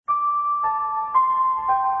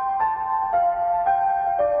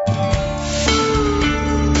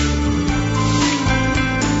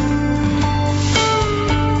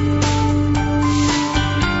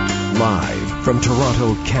From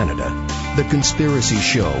Toronto, Canada, The Conspiracy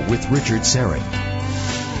Show with Richard Syrett.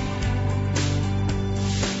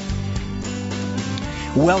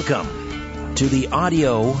 Welcome to the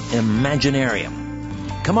Audio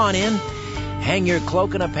Imaginarium. Come on in, hang your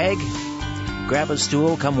cloak in a peg, grab a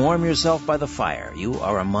stool, come warm yourself by the fire. You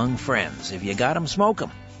are among friends. If you got 'em, smoke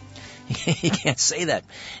 'em. You can't say that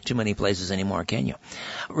too many places anymore, can you?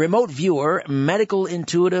 Remote viewer, medical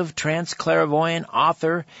intuitive, trans-clairvoyant,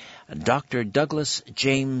 author, Dr. Douglas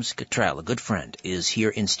James Cottrell, a good friend, is here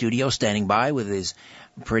in studio standing by with his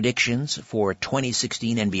predictions for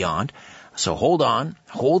 2016 and beyond. So hold on,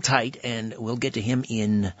 hold tight, and we'll get to him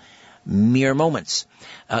in mere moments.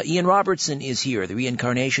 Ian Robertson is here, the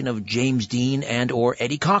reincarnation of James Dean and or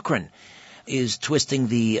Eddie Cochran, is twisting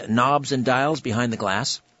the knobs and dials behind the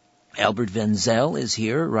glass. Albert Venzel is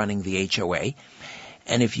here running the HOA.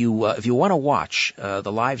 And if you want to watch the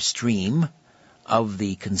live stream of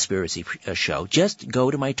the Conspiracy Show, just go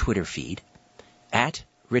to my Twitter feed, at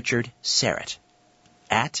Richard Syrett,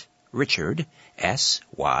 at Richard,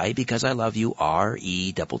 S-Y, because I love you,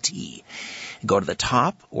 R-E-T-T. Go to the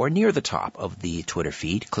top or near the top of the Twitter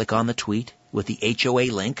feed, click on the tweet with the HOA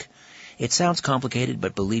link. It sounds complicated,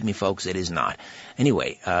 but believe me, folks, it is not.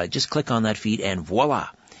 Anyway, just click on that feed and voila,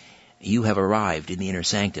 you have arrived in the inner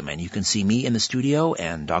sanctum, and you can see me in the studio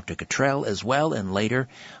and Dr. Cottrell as well, and later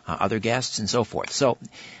other guests and so forth. So,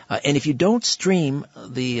 and if you don't stream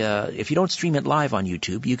it live on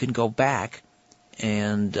YouTube, you can go back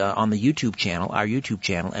and on the YouTube channel, our YouTube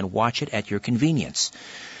channel, and watch it at your convenience.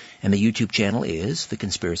 And the YouTube channel is The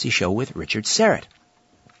Conspiracy Show with Richard Syrett.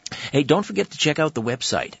 Hey, don't forget to check out the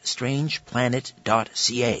website,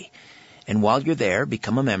 strangeplanet.ca. And while you're there,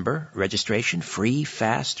 become a member. Registration free,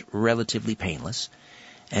 fast, relatively painless.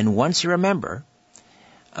 And once you're a member,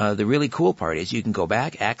 the really cool part is you can go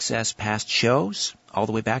back, access past shows all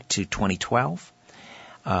the way back to 2012,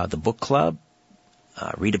 the book club,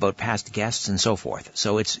 read about past guests and so forth.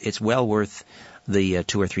 So it's well worth the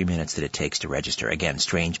 2 or 3 minutes that it takes to register. Again,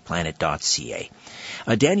 strangeplanet.ca.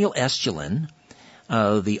 Daniel Estulin,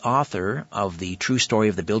 the author of The True Story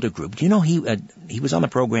of the Builder Group. Do you know he was on the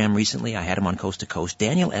program recently? I had him on Coast to Coast.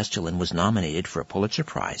 Daniel Estulin was nominated for a Pulitzer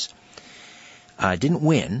Prize. Didn't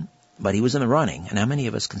win, but he was in the running. And how many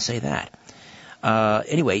of us can say that?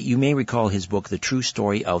 Anyway, you may recall his book, The True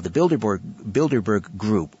Story of the Bilderberg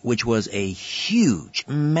Group, which was a huge,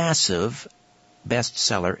 massive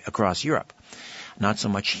bestseller across Europe. Not so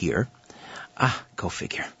much here. Go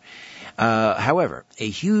figure. However, a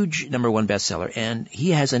huge #1 bestseller, and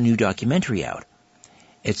he has a new documentary out.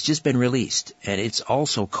 It's just been released, and it's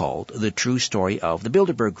also called The True Story of the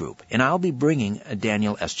Bilderberg Group. And I'll be bringing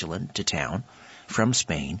Daniel Estulin to town from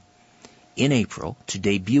Spain in April to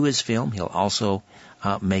debut his film. He'll also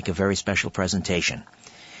make a very special presentation,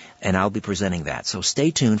 and I'll be presenting that. So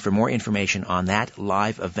stay tuned for more information on that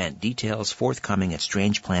live event. Details forthcoming at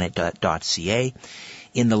strangeplanet.ca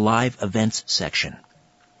in the live events section.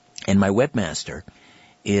 And my webmaster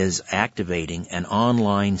is activating an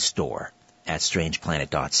online store at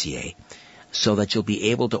strangeplanet.ca so that you'll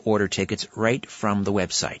be able to order tickets right from the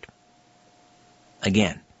website.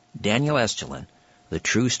 Again, Daniel Estulin, The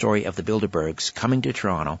True Story of the Bilderbergs, coming to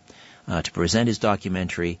Toronto to present his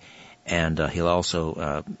documentary, and he'll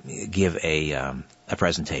also give a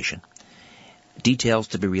presentation. Details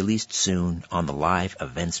to be released soon on the live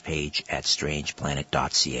events page at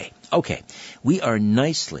strangeplanet.ca. Okay, we are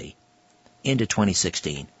nicely into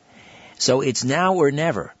 2016. So it's now or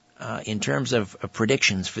never in terms of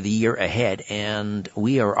predictions for the year ahead, and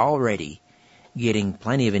we are already getting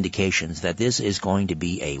plenty of indications that this is going to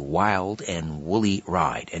be a wild and woolly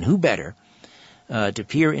ride. And who better to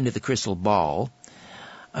peer into the crystal ball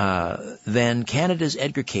than Canada's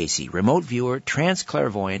Edgar Casey, remote viewer,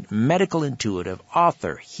 trans-clairvoyant, medical intuitive,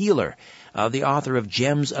 author, healer, the author of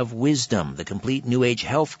Gems of Wisdom, The Complete New Age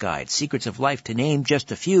Health Guide, Secrets of Life, to name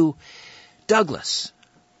just a few. Douglas,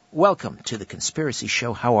 welcome to the Conspiracy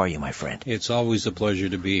Show. How are you, my friend? It's always a pleasure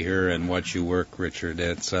to be here and watch you work, Richard.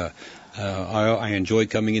 It's I enjoy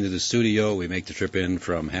coming into the studio. We make the trip in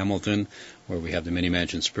from Hamilton, where we have the Many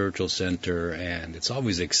Mansion Spiritual Center, and it's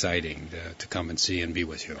always exciting to come and see and be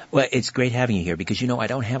with you. Well, it's great having you here because, you know, I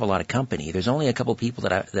don't have a lot of company. There's only a couple people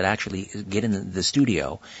that actually get in the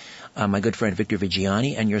studio. My good friend Victor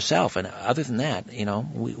Vigiani and yourself, and other than that, you know,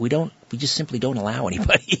 we just simply don't allow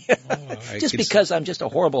anybody. Just because I'm just a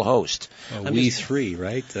horrible host. Three,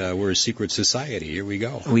 right? We're a secret society. Here we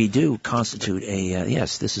go. We do constitute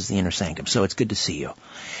yes, this is the inner sanctum, so it's good to see you.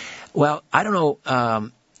 Well, I don't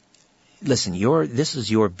know, listen, this is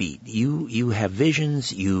your beat. You have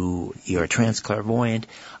visions, you're trans-clairvoyant.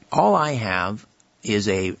 All I have is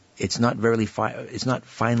it's not it's not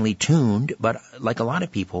finely tuned, but like a lot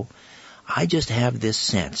of people, I just have this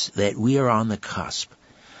sense that we are on the cusp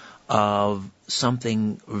of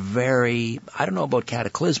something very, I don't know about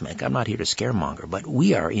cataclysmic. I'm not here to scaremonger, but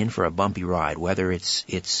we are in for a bumpy ride, whether it's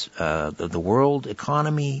the world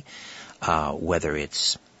economy, whether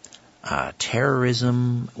it's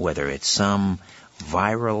terrorism, whether it's some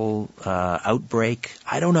viral outbreak.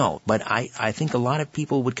 I don't know, but I think a lot of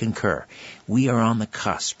people would concur. We are on the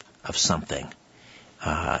cusp of something.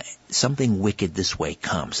 Something wicked this way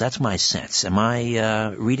comes. That's my sense. Am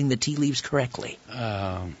I reading the tea leaves correctly?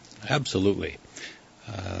 Absolutely.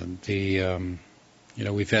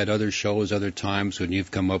 We've had other shows, other times when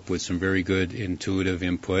you've come up with some very good intuitive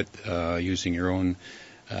input using your own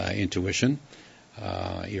intuition.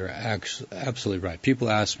 You're absolutely right. People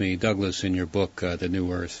ask me, Douglas, in your book, The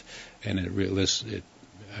New Earth, and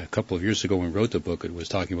a couple of years ago when we wrote the book, it was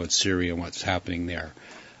talking about Syria and what's happening there.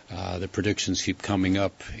 The predictions keep coming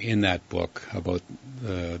up in that book about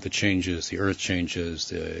the changes, the earth changes,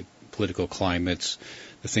 the political climates,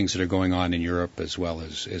 the things that are going on in Europe as well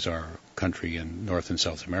as our country in North and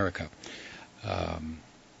South America.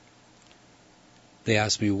 They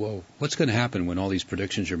ask me, well, what's going to happen when all these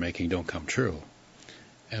predictions you're making don't come true?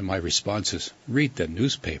 And my response is, read the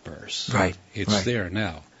newspapers. Right. It's there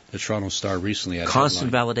now. The Toronto Star recently had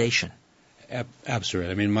constant validation.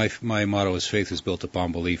 Absolutely. I mean, my motto is faith is built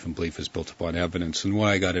upon belief, and belief is built upon evidence. And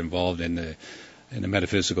why I got involved in the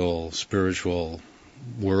metaphysical, spiritual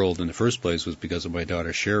world in the first place was because of my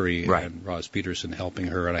daughter Sherry and Ross Peterson helping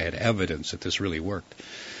her, and I had evidence that this really worked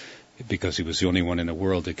because he was the only one in the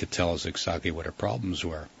world that could tell us exactly what her problems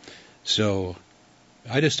were. So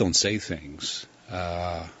I just don't say things,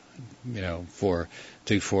 for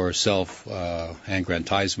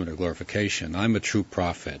self-aggrandizement or glorification. I'm a true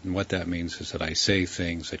prophet, and what that means is that I say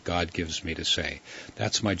things that God gives me to say.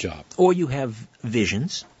 That's my job. Or you have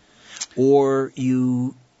visions, or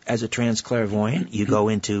you, as a transclarivoyant, you go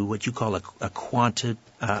into what you call a quantum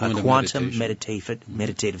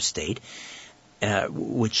meditative state,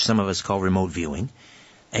 which some of us call remote viewing,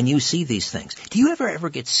 and you see these things. Do you ever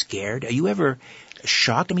get scared? Are you ever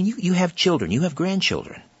shocked? I mean, you have children, you have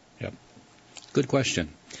grandchildren. Yep. Good question.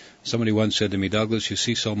 Somebody once said to me, Douglas, you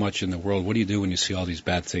see so much in the world. What do you do when you see all these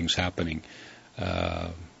bad things happening?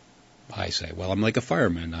 I say, well, I'm like a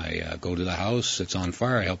fireman. I go to the house, it's on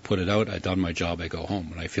fire, I help put it out, I've done my job, I go home,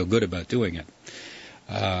 and I feel good about doing it.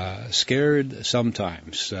 Scared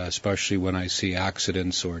sometimes, especially when I see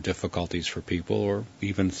accidents or difficulties for people, or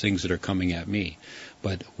even things that are coming at me.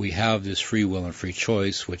 But we have this free will and free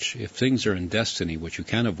choice, which if things are in destiny, which you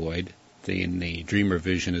can avoid, the dreamer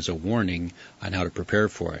vision is a warning on how to prepare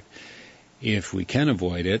for it. If we can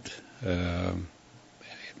avoid it,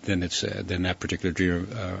 then that particular dream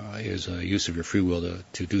is a use of your free will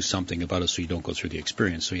to do something about it so you don't go through the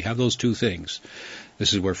experience. So you have those two things.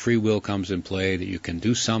 This is where free will comes in play, that you can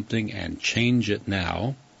do something and change it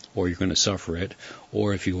now, or you're going to suffer it.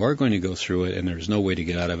 Or if you are going to go through it and there's no way to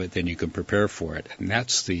get out of it, then you can prepare for it. And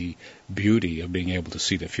that's the beauty of being able to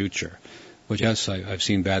see the future. But yes, I've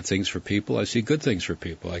seen bad things for people. I see good things for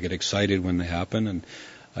people. I get excited when they happen, and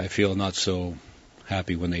I feel not so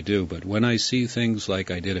happy when they do. But when I see things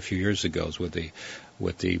like I did a few years ago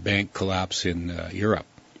with the bank collapse in Europe,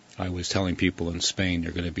 I was telling people in Spain there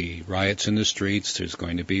are going to be riots in the streets, there's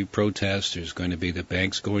going to be protests, there's going to be the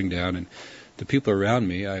banks going down, and the people around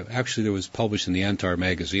me, there was published in the Antar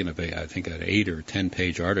magazine, I think an 8 or 10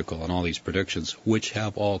 page article on all these predictions, which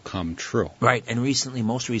have all come true. Right, and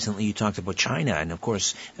most recently, you talked about China, and of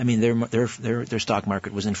course, I mean, their stock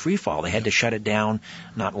market was in free fall. They had to shut it down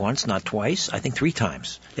not once, not twice, I think 3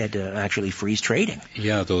 times. They had to actually freeze trading.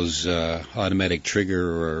 Yeah, those automatic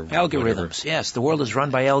trigger or algorithms. Whatever. Yes, the world is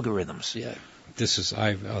run by algorithms. Yeah. This is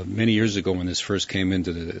many years ago when this first came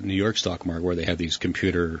into the New York stock market, where they had these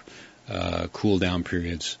computer cool down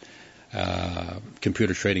periods.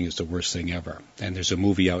 Computer trading is the worst thing ever. And there's a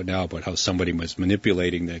movie out now about how somebody was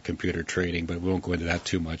manipulating the computer trading, but we won't go into that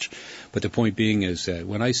too much. But the point being is that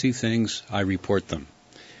when I see things, I report them.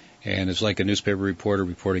 And it's like a newspaper reporter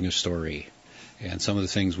reporting a story. And some of the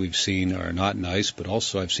things we've seen are not nice, but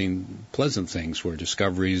also I've seen pleasant things where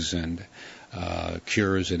discoveries and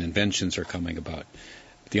cures and inventions are coming about.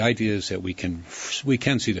 The idea is that we can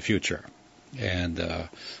see the future. And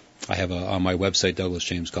I have on my website,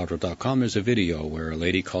 DouglasJamesCottrell.com, there's a video where a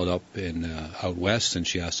lady called up out west, and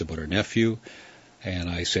she asked about her nephew. And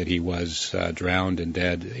I said he was drowned and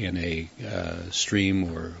dead in a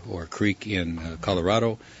stream or creek in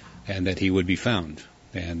Colorado, and that he would be found.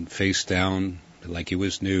 And face down, like he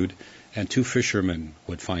was nude, and 2 fishermen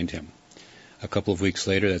would find him. A couple of weeks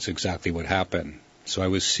later, that's exactly what happened. So I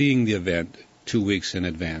was seeing the event 2 weeks in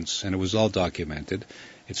advance, and it was all documented.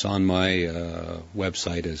 It's on my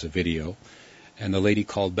website as a video. And the lady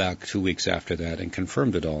called back 2 weeks after that and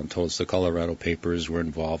confirmed it all and told us the Colorado papers were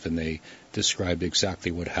involved, and they described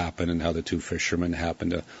exactly what happened and how the two fishermen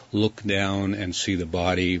happened to look down and see the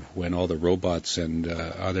body when all the robots and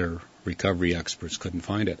other recovery experts couldn't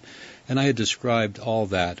find it. And I had described all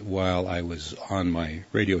that while I was on my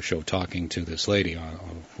radio show talking to this lady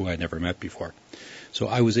who I had never met before. So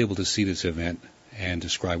I was able to see this event and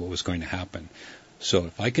describe what was going to happen. So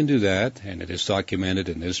if I can do that, and it is documented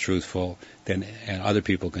and is truthful, then and other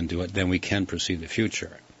people can do it, then we can proceed the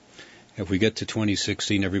future. If we get to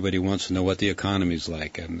 2016, everybody wants to know what the economy is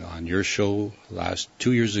like. And on your show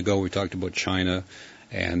 2 years ago, we talked about China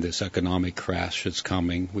and this economic crash that's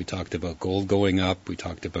coming. We talked about gold going up. We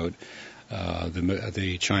talked about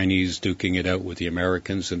the Chinese duking it out with the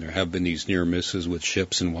Americans, and there have been these near misses with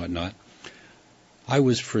ships and whatnot. I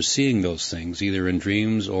was foreseeing those things, either in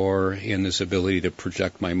dreams or in this ability to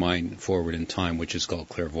project my mind forward in time, which is called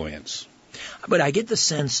clairvoyance. But I get the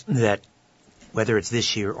sense that whether it's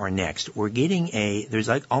this year or next, we're getting there's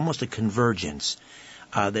like almost a convergence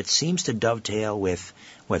that seems to dovetail with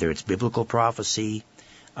whether it's biblical prophecy,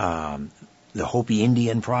 the Hopi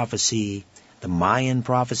Indian prophecy, the Mayan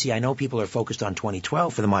prophecy. I know people are focused on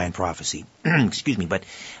 2012 for the Mayan prophecy. Excuse me, but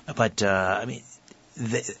I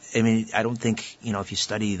don't think, if you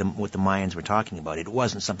study what the Mayans were talking about, it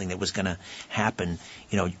wasn't something that was going to happen,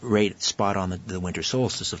 right spot on the winter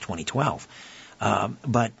solstice of 2012. And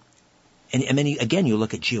then again, you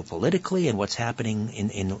look at geopolitically and what's happening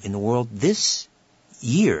in the world this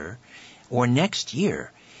year or next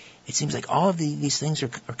year. It seems like all of these things are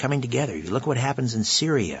coming together. You look at what happens in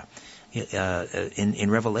Syria. In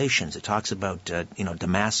Revelations, it talks about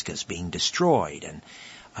Damascus being destroyed, and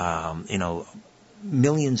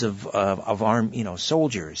millions of armed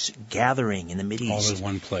soldiers gathering in the Mideast. All in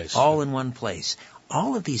one place. All in one place.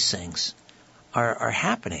 All of these things are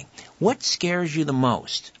happening. What scares you the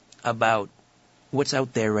most about what's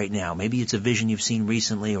out there right now? Maybe it's a vision you've seen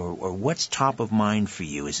recently, or what's top of mind for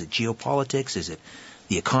you? Is it geopolitics? Is it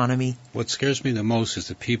the economy? What scares me the most is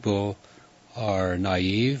that people are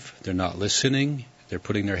naive, they're not listening, they're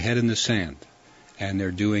putting their head in the sand, and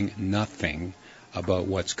they're doing nothing about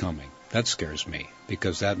what's coming. That scares me,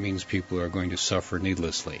 because that means people are going to suffer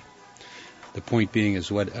needlessly. The point being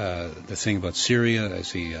is what the thing about Syria, I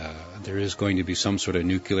see there is going to be some sort of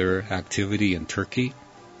nuclear activity in Turkey.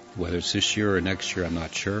 Whether it's this year or next year, I'm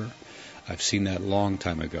not sure. I've seen that a long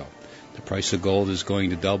time ago. The price of gold is going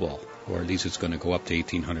to double, or at least it's going to go up to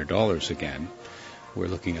 $1,800 again. We're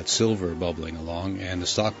looking at silver bubbling along, and the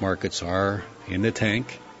stock markets are in the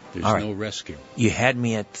tank. There's no rescue. You had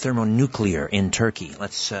me at thermonuclear in Turkey.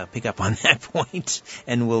 Let's pick up on that point,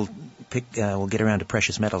 and we'll get around to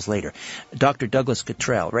precious metals later. Dr. Douglas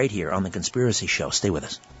Cottrell, right here on The Conspiracy Show. Stay with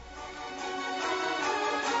us.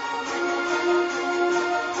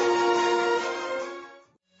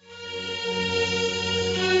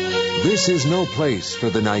 This is no place for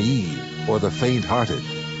the naive or the faint-hearted.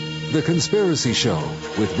 The Conspiracy Show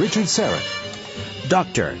with Richard Serra.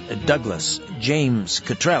 Dr. Douglas James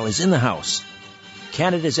Cottrell is in the house.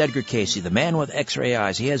 Canada's Edgar Casey, the man with X-ray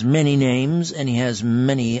eyes. He has many names and he has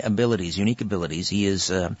many abilities, unique abilities. He is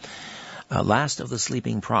last of the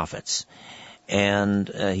sleeping prophets. And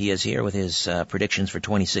he is here with his predictions for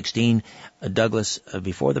 2016. Douglas,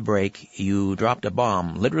 before the break, you dropped a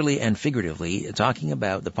bomb, literally and figuratively, talking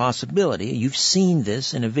about the possibility, you've seen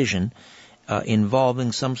this in a vision,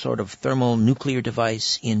 involving some sort of thermal nuclear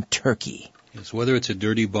device in Turkey. Yes, whether it's a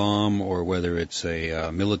dirty bomb or whether it's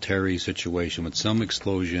a military situation with some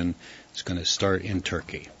explosion, it's going to start in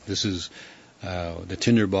Turkey. This is the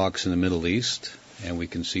tinderbox in the Middle East, and we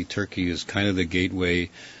can see Turkey is kind of the gateway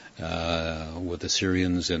with the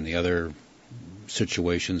Syrians and the other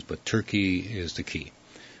situations, but Turkey is the key.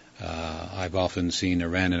 I've often seen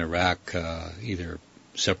Iran and Iraq either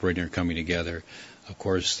separating or coming together. Of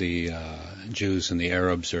course, the Jews and the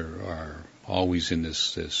Arabs are always in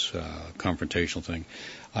this confrontational thing.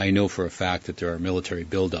 I know for a fact that there are military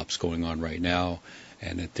buildups going on right now,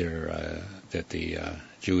 and that the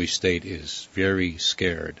Jewish state is very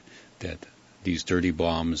scared that these dirty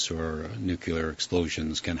bombs or nuclear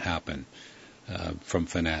explosions can happen from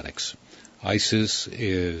fanatics. ISIS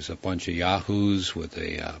is a bunch of yahoos with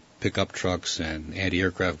pickup trucks and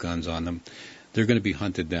anti-aircraft guns on them. They're going to be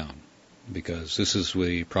hunted down, because this is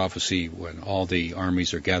the prophecy when all the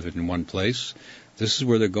armies are gathered in one place. This is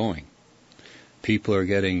where they're going. People are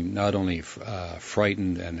getting not only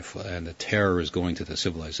frightened, and the terror is going to the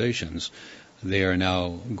civilizations. they are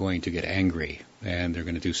now going to get angry, and they're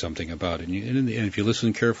going to do something about it. And if you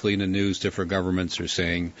listen carefully in the news, different governments are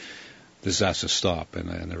saying this has to stop.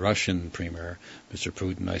 And the Russian premier, Mr.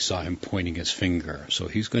 Putin, I saw him pointing his finger. So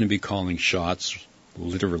he's going to be calling shots,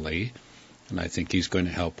 literally, and I think he's going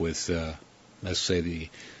to help with, let's say, the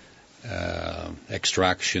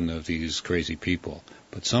extraction of these crazy people.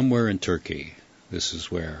 But somewhere in Turkey, this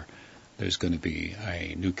is where there's going to be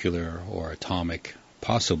a nuclear or atomic,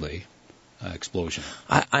 possibly, explosion.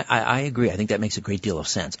 I agree. I think that makes a great deal of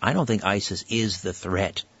sense. I don't think ISIS is the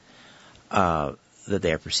threat that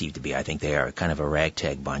they are perceived to be. I think they are kind of a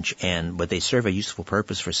ragtag bunch, but they serve a useful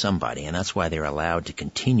purpose for somebody, and that's why they're allowed to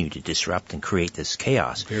continue to disrupt and create this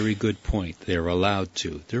chaos. Very good point. They're allowed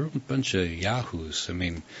to. They're a bunch of yahoos. I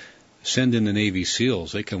mean, send in the Navy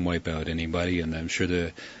SEALs. They can wipe out anybody, and I'm sure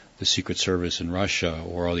the Secret Service in Russia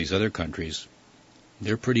or all these other countries,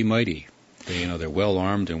 they're pretty mighty. They're well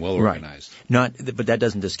armed and well organized. Right. But that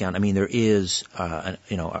doesn't discount. I mean, there is,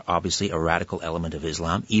 obviously a radical element of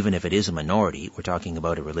Islam, even if it is a minority. We're talking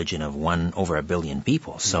about a religion of over 1 billion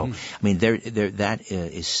people. So, I mean, that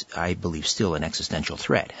is, I believe, still an existential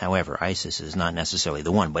threat. However, ISIS is not necessarily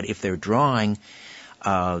the one. But if they're drawing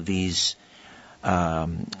these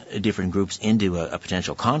different groups into a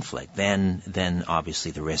potential conflict, then obviously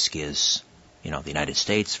the risk is, the United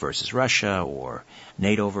States versus Russia or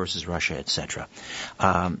NATO versus Russia, etc.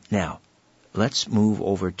 Now, let's move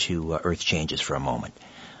over to Earth changes for a moment,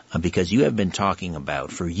 because you have been talking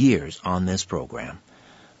about for years on this program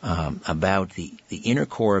about the inner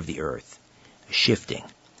core of the Earth shifting,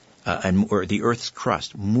 or the Earth's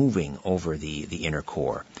crust moving over the inner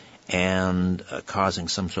core and causing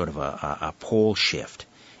some sort of a pole shift.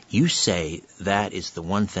 You say that is the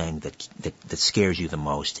one thing that scares you the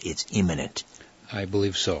most. It's imminent. I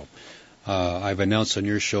believe so. I've announced on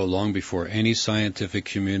your show long before any scientific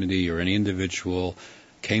community or any individual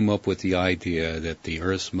came up with the idea that the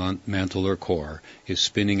Earth's mantle or core is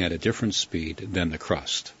spinning at a different speed than the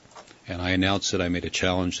crust. And I announced that I made a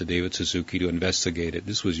challenge to David Suzuki to investigate it.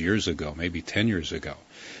 This was years ago, maybe 10 years ago.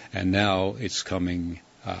 And now it's coming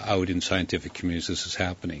out in scientific communities. This is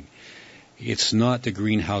happening. It's not the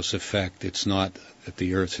greenhouse effect. It's not that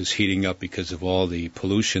the Earth is heating up because of all the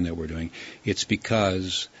pollution that we're doing. It's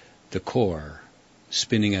because the core,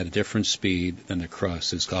 spinning at a different speed than the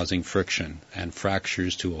crust, is causing friction and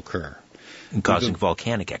fractures to occur. And causing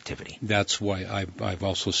volcanic activity. That's why I've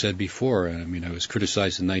also said before, I mean, I was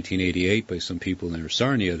criticized in 1988 by some people in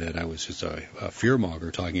Sarnia that I was just a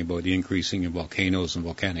fearmonger talking about the increasing in volcanoes and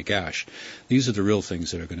volcanic ash. These are the real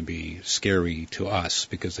things that are going to be scary to us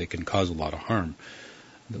because they can cause a lot of harm.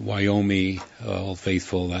 The Wyoming, Old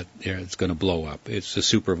Faithful, it's going to blow up. It's a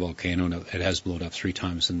super volcano, and it has blown up 3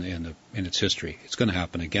 times in its history. It's going to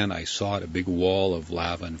happen again. I saw it, a big wall of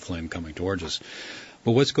lava and flame coming towards us.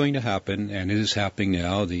 But what's going to happen, and it is happening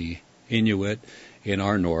now, the Inuit in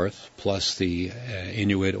our north, plus the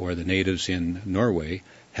Inuit or the natives in Norway,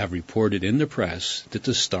 have reported in the press that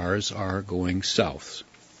the stars are going south.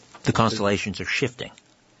 The constellations are shifting.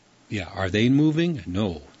 Yeah. Are they moving?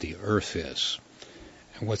 No, the Earth is.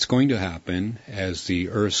 And what's going to happen as the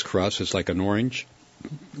Earth's crust is like an orange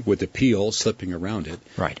with the peel slipping around it.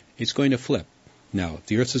 Right. It's going to flip. Now, if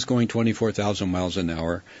the Earth is going 24,000 miles an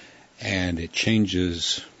hour, and it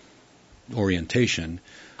changes orientation,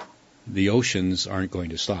 the oceans aren't going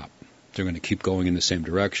to stop. They're going to keep going in the same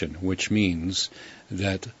direction, which means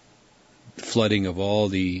that flooding of all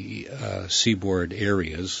the seaboard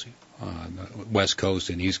areas, on the west coast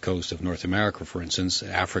and east coast of North America, for instance,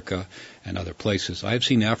 Africa and other places. I've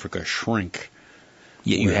seen Africa shrink.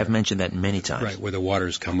 Yeah, you have mentioned that many times. Right, where the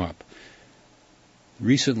waters come up.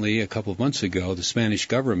 Recently, a couple of months ago, the Spanish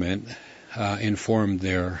government informed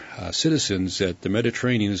their citizens that the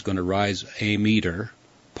Mediterranean is going to rise a meter,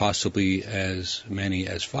 possibly as many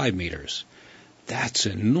as 5 meters. That's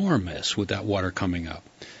enormous with that water coming up.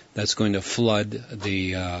 That's going to flood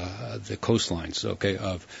the coastlines,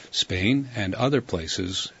 of Spain and other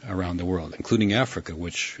places around the world, including Africa,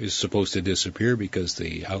 which is supposed to disappear because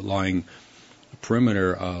the outlying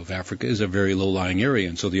perimeter of Africa is a very low-lying area,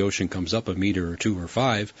 and so the ocean comes up a meter or 2 or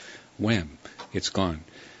 5, wham, it's gone.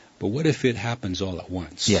 But what if it happens all at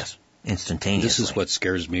once? Yes, instantaneously. This is what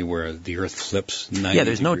scares me, where the Earth flips 90 Yeah,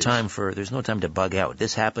 there's degrees. no time to bug out.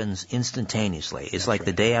 This happens instantaneously. It's like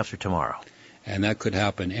the day after tomorrow. And that could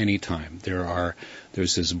happen any time.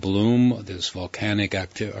 There's this bloom, this volcanic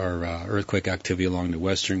earthquake activity along the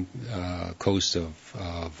western coast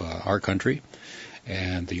of our country,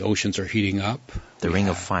 and the oceans are heating up. The Ring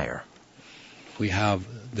of Fire. We have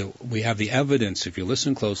the evidence. If you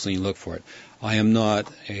listen closely and look for it, I am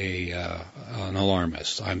not an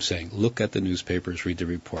alarmist. I'm saying look at the newspapers, read the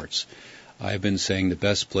reports. I've been saying the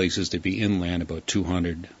best place is to be inland, about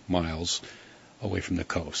 200 miles away from the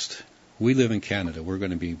coast. We live in Canada. We're going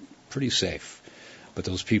to be pretty safe. But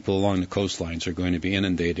those people along the coastlines are going to be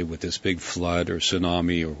inundated with this big flood or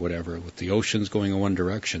tsunami or whatever. With the oceans going in one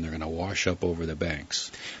direction, they're going to wash up over the banks.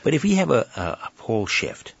 But if we have a pole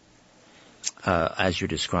shift, as you're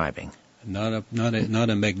describing, not a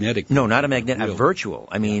magnetic. No, not a magnetic. A virtual.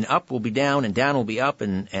 I mean, up will be down and down will be up,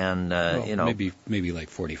 and you know, maybe like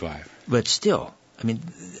 45. But still, I mean,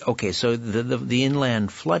 okay. So the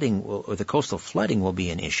inland flooding or the coastal flooding will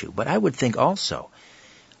be an issue. But I would think also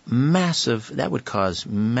that would cause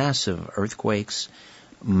massive earthquakes,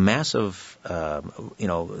 massive,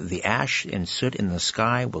 the ash and soot in the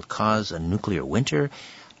sky will cause a nuclear winter.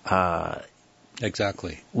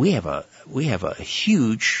 Exactly. We have a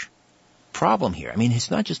huge problem here. I mean, it's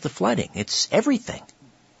not just the flooding; it's everything.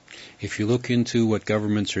 If you look into what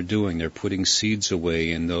governments are doing, they're putting seeds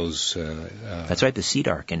away in those. That's right, the seed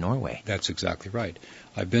ark in Norway. That's exactly right.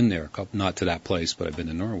 I've been there, not to that place, but I've been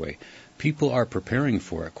to Norway. People are preparing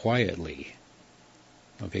for it quietly.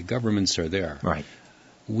 Okay, governments are there. Right.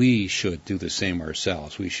 We should do the same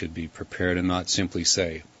ourselves. We should be prepared and not simply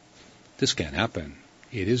say, this can't happen.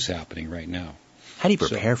 It is happening right now. How do you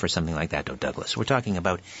prepare for something like that, though, Douglas? We're talking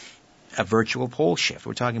about a virtual pole shift.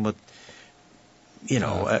 We're talking about,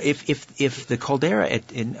 if the caldera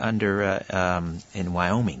in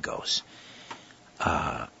Wyoming goes,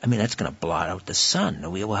 that's going to blot out the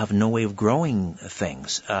sun. We will have no way of growing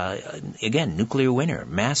things. Again, nuclear winter,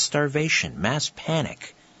 mass starvation, mass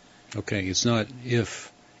panic. Okay, it's not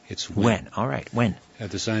if, it's when. When? All right, when?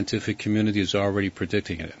 The scientific community is already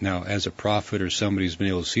predicting it. Now, as a prophet or somebody who's been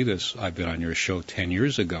able to see this, I've been on your show 10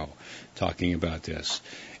 years ago talking about this.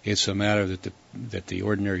 It's a matter that the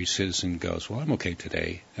ordinary citizen goes, well, I'm okay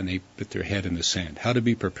today, and they put their head in the sand. How to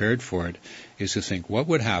be prepared for it is to think, what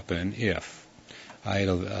would happen if I had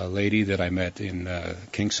a lady that I met in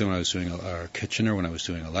Kingston when I was doing Kitchener when I was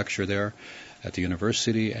doing a lecture there at the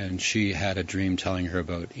university, and she had a dream telling her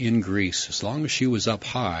about in Greece, as long as she was up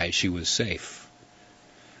high, she was safe.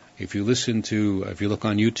 If you look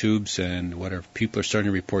on YouTube's and whatever, people are starting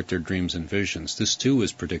to report their dreams and visions. This too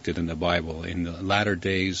is predicted in the Bible. In the latter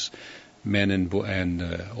days, men and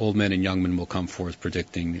old men and young men will come forth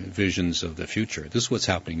predicting visions of the future. This is what's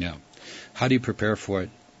happening now. How do you prepare for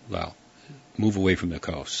it? Well, move away from the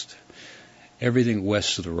coast. Everything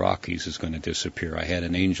west of the Rockies is going to disappear. I had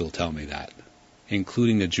an angel tell me that,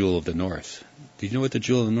 including the Jewel of the North. Do you know what the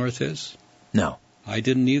Jewel of the North is? No. I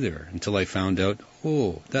didn't either until I found out,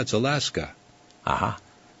 that's Alaska. Uh-huh.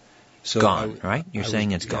 So gone, right? You're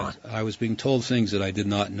saying it's gone. I was being told things that I did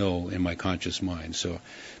not know in my conscious mind. So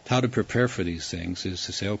how to prepare for these things is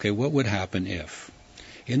to say, okay, what would happen if?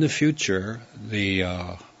 In the future,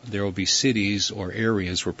 there will be cities or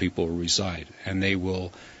areas where people will reside, and they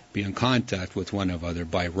will be in contact with one another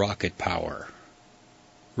by rocket power.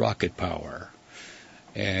 Rocket power.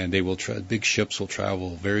 And they will big ships will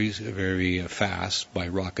travel very, very fast by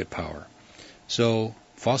rocket power. So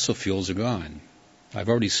fossil fuels are gone. I've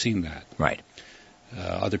already seen that. Right.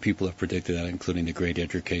 Other people have predicted that, including the great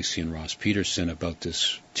Edgar Cayce and Ross Peterson, about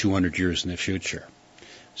this 200 years in the future.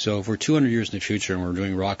 So if we're 200 years in the future and we're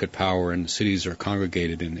doing rocket power and the cities are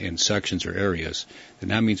congregated in sections or areas, then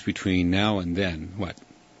that means between now and then,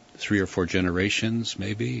 3 or 4 generations,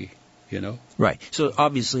 maybe? Right. So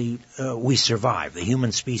obviously we survive. The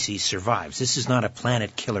human species survives. This is not a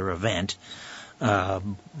planet killer event,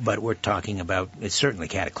 but we're talking about it's certainly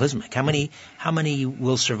cataclysmic. How many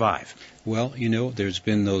will survive? Well, there's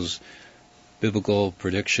been those biblical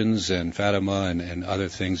predictions and Fatima and other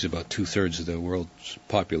things about 2/3 of the world's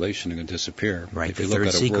population are going to disappear. Right. If the you third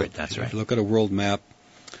look at secret. That's right. If you look at a world map,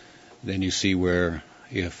 then you see where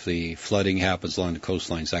if the flooding happens along the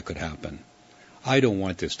coastlines, that could happen. I don't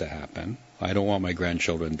want this to happen. I don't want my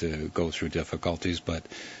grandchildren to go through difficulties, but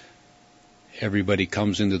everybody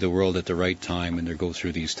comes into the world at the right time and they go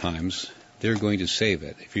through these times. They're going to save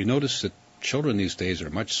it. If you notice that children these days are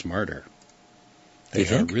much smarter. They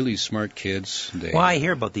are really smart kids. Well, I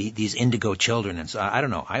hear about these indigo children, and so I don't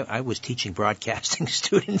know. I was teaching broadcasting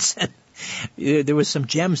students, and there was some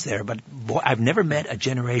gems there, but boy, I've never met a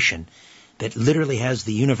generation that literally has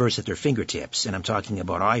the universe at their fingertips, and I'm talking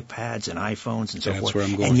about iPads and iPhones and so forth. That's where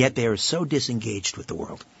I'm going. And yet they are so disengaged with the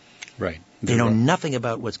world. Right. They know nothing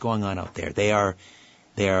about what's going on out there. They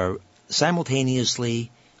are simultaneously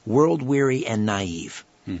world weary and naive.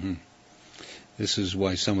 Mm-hmm. This is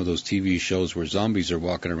why some of those TV shows where zombies are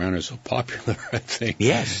walking around are so popular, I think.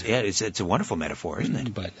 Yes, yeah, it's a wonderful metaphor, isn't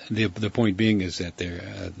it? But the point being is that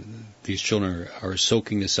these children are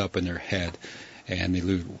soaking this up in their head, and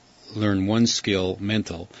they learn one skill,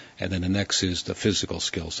 mental, and then the next is the physical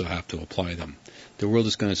skills. They'll have to apply them. The world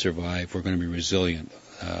is going to survive. We're going to be resilient.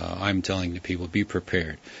 I'm telling the people, be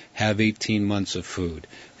prepared. Have 18 months of food.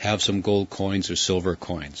 Have some gold coins or silver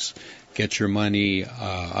coins. Get your money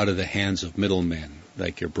out of the hands of middlemen,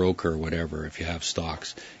 like your broker or whatever, if you have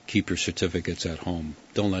stocks. Keep your certificates at home.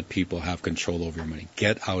 Don't let people have control over your money.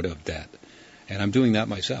 Get out of debt. And I'm doing that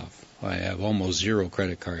myself. I have almost zero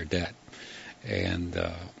credit card debt. And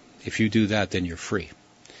if you do that, then you're free.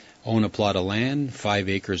 Own a plot of land. 5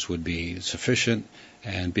 acres would be sufficient.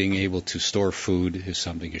 And being able to store food is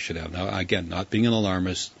something you should have. Now, again, not being an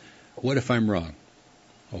alarmist. What if I'm wrong?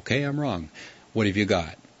 Okay, I'm wrong. What have you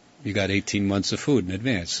got? You got 18 months of food in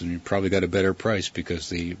advance, and you probably got a better price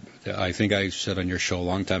because I think I said on your show a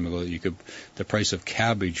long time ago that the price of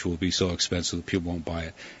cabbage will be so expensive that people won't buy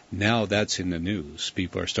it. Now that's in the news.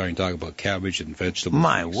 People are starting to talk about cabbage and vegetables.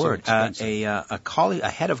 My word,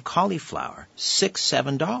 a head of cauliflower,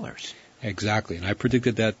 $6-7. Exactly, and I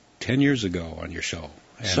predicted that 10 years ago on your show.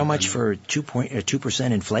 And so much for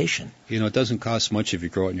 2% inflation. You know, it doesn't cost much if you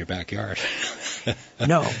grow it in your backyard.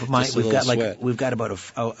 No, but we've got about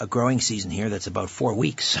a growing season here that's about 4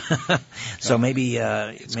 weeks. So maybe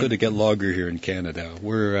it's good to get longer here in Canada.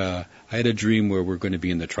 I had a dream where we're going to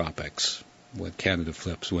be in the tropics when Canada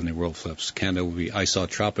flips, when the world flips. Canada will be. I saw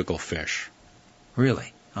tropical fish.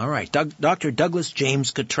 Really? All right. Dr. Douglas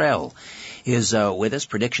James Cottrell is with us.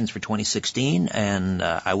 Predictions for 2016, and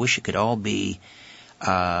I wish it could all be.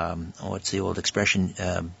 What's the old expression?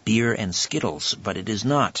 Beer and Skittles, but it is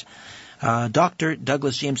not. Dr.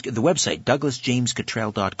 Douglas James, the website,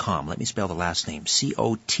 douglasjamescottrell.com. Let me spell the last name.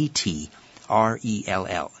 Cottrell.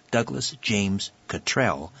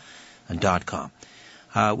 douglasjamescottrell.com.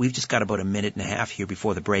 We've just got about a minute and a half here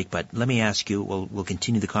before the break, but let me ask you, we'll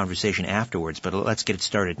continue the conversation afterwards, but let's get it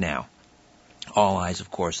started now. All eyes, of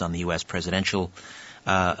course, on the U.S. presidential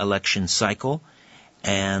election cycle.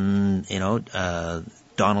 And,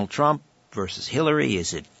 Donald Trump versus Hillary.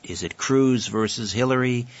 Is it Cruz versus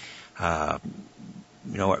Hillary?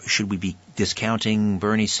 Should we be discounting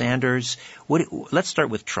Bernie Sanders? Let's start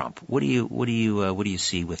with Trump. What do you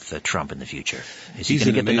see with Trump in the future? Is he going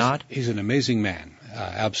to get the nod? He's an amazing man.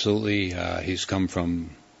 Absolutely. He's come from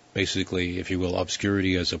basically, if you will,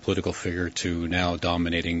 obscurity as a political figure to now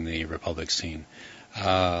dominating the Republican scene.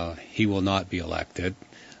 He will not be elected,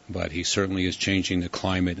 but he certainly is changing the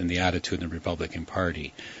climate and the attitude in the Republican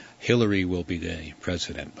Party. Hillary will be the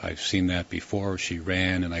president. I've seen that before. She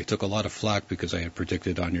ran, and I took a lot of flack because I had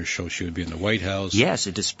predicted on your show she would be in the White House. Yes,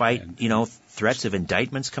 despite, threats of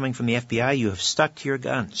indictments coming from the FBI, you have stuck to your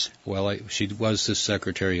guns. Well, she was the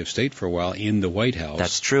Secretary of State for a while in the White House.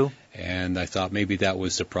 That's true. And I thought maybe that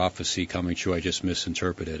was the prophecy coming true. I just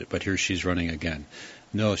misinterpreted it. But here she's running again.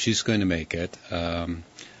 No, she's going to make it.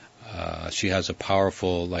 She has a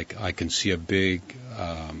powerful, I can see a big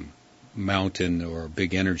mountain or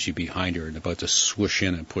big energy behind her and about to swoosh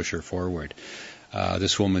in and push her forward.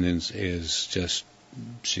 This woman is just,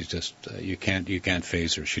 she's just, you can't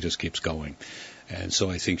phase her. She just keeps going. And so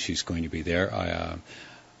I think she's going to be there.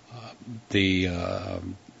 The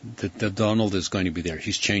Donald is going to be there.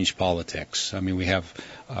 He's changed politics. I mean, we have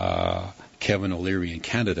Kevin O'Leary in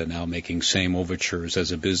Canada now making same overtures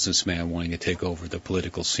as a businessman wanting to take over the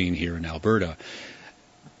political scene here in Alberta.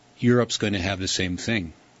 Europe's going to have the same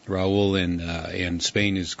thing. Raul in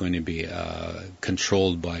Spain is going to be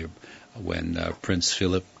controlled by, when Prince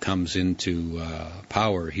Philip comes into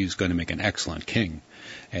power, he's going to make an excellent king.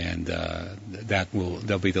 And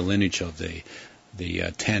that'll be the lineage of the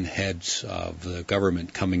 10 heads of the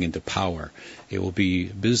government coming into power. It will be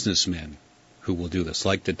businessmen who will do this,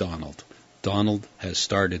 like the Donald. Donald has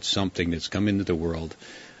started something that's come into the world.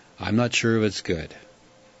 I'm not sure if it's good.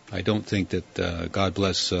 I don't think that, God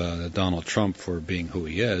bless Donald Trump for being who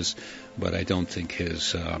he is, but I don't think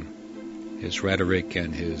his rhetoric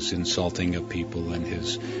and his insulting of people and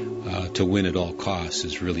his to win at all costs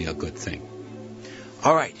is really a good thing.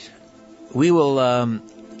 All right. We will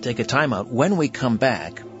take a time out. When we come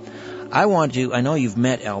back, I know you've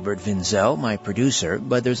met Albert Vinzel, my producer,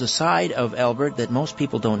 but there's a side of Albert that most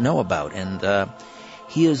people don't know about, and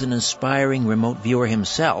he is an aspiring remote viewer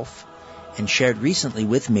himself and shared recently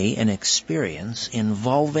with me an experience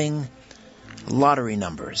involving lottery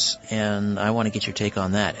numbers, and I want to get your take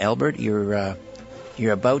on that. Albert, you're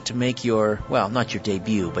about to make not your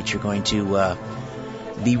debut, but you're going to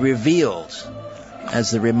be revealed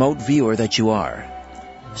as the remote viewer that you are.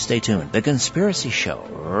 Stay tuned. The Conspiracy Show,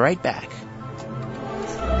 right back.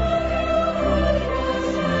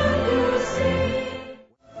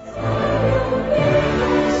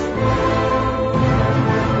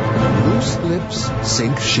 Loose lips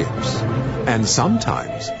sink ships, and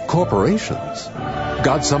sometimes corporations.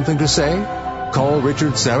 Got something to say? Call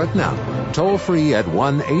Richard Serrett now, toll free at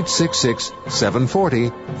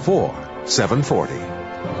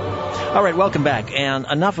 1-866-740-4740. All right, welcome back. And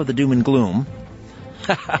enough of the doom and gloom.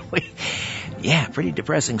 Yeah, pretty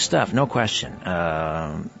depressing stuff, no question.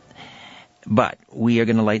 But we are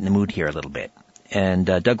going to lighten the mood here a little bit. And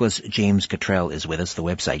Douglas James Cottrell is with us, the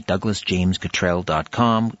website,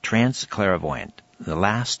 douglasjamescottrell.com, Transclarivoyant, the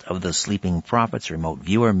last of the sleeping prophets, remote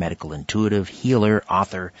viewer, medical intuitive, healer,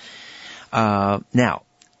 author. Now,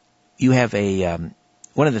 you have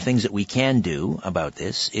one of the things that we can do about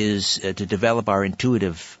this is to develop our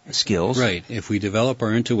intuitive skills. Right. If we develop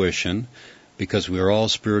our intuition, because we are all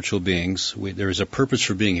spiritual beings, there is a purpose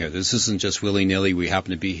for being here. This isn't just willy-nilly, we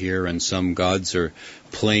happen to be here and some gods are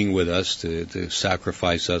playing with us to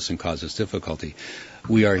sacrifice us and cause us difficulty.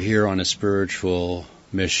 We are here on a spiritual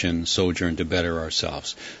mission, sojourn to better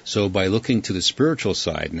ourselves. So by looking to the spiritual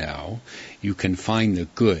side now, you can find the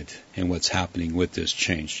good in what's happening with this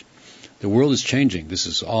change. The world is changing. This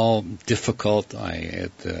is all difficult.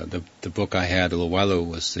 The book I had a little while ago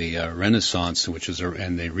was the Renaissance,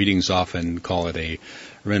 and the readings often call it a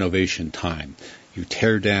renovation time. You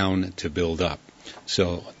tear down to build up.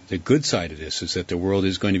 So the good side of this is that the world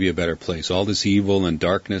is going to be a better place. All this evil and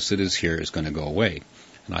darkness that is here is going to go away.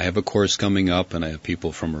 And I have a course coming up, and I have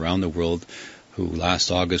people from around the world who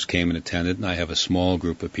last August came and attended, and I have a small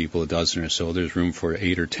group of people, a dozen or so. There's room for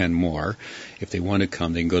 8 or 10 more. If they want to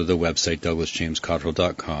come, they can go to the website,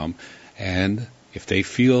 douglasjamescottrell.com, and if they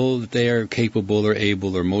feel that they are capable or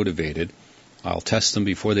able or motivated, I'll test them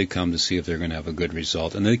before they come to see if they're going to have a good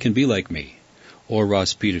result. And they can be like me, or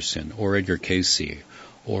Ross Peterson, or Edgar Cayce,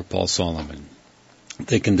 or Paul Solomon.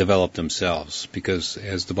 They can develop themselves, because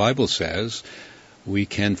as the Bible says, we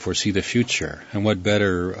can foresee the future. And what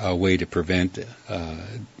better way to prevent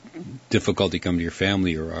difficulty come to your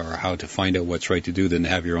family or how to find out what's right to do than to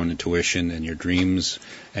have your own intuition and your dreams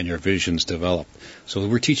and your visions develop. So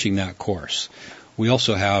we're teaching that course. We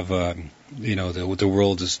also have, the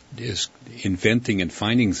world is inventing and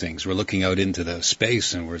finding things. We're looking out into the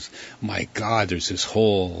space and my God, there's this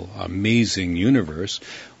whole amazing universe.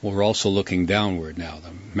 Well, we're also looking downward now. The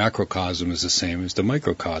macrocosm is the same as the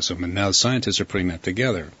microcosm, and now scientists are putting that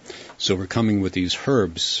together. So we're coming with these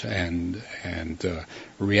herbs and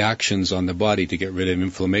reactions on the body to get rid of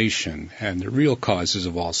inflammation. And the real causes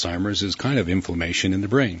of Alzheimer's is kind of inflammation in the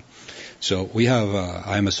brain. So we have,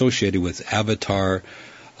 I'm associated with Avatar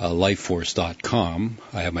lifeforce.com.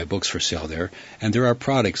 I have my books for sale there. And there are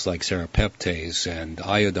products like serapeptase and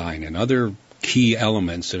iodine and other key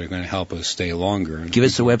elements that are going to help us stay longer. Give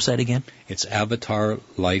us the website again. It's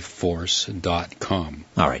avatarlifeforce.com.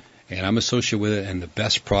 All right. And I'm associated with it, and the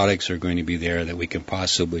best products are going to be there that we can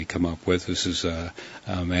possibly come up with. This is a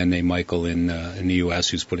man named Michael in the U.S.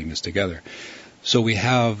 who's putting this together. So we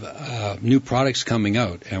have new products coming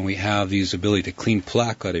out, and we have these ability to clean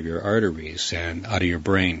plaque out of your arteries and out of your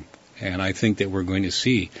brain. And I think that we're going to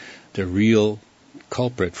see the real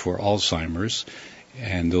culprit for Alzheimer's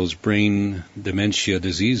and those brain dementia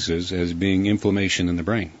diseases as being inflammation in the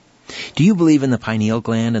brain. Do you believe in the pineal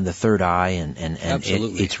gland and the third eye and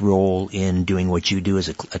its role in doing what you do as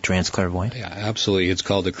a transclarivoyant? Yeah, absolutely. It's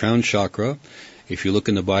called the crown chakra. If you look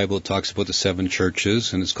in the Bible, it talks about the 7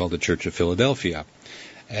 churches, and it's called the Church of Philadelphia.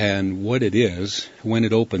 And what it is, when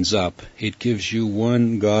it opens up, it gives you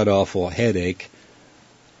one god-awful headache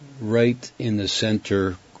right in the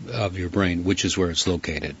center of your brain, which is where it's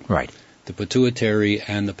located. Right. The pituitary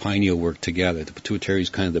and the pineal work together. The pituitary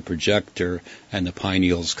is kind of the projector, and the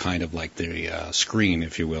pineal is kind of like the screen,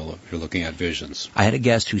 if you will, if you're looking at visions. I had a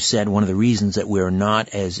guest who said one of the reasons that we're not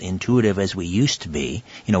as intuitive as we used to be,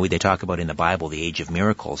 they talk about in the Bible the age of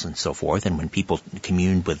miracles and so forth, and when people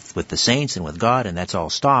communed with the saints and with God, and that's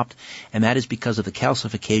all stopped, and that is because of the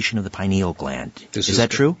calcification of the pineal gland. Is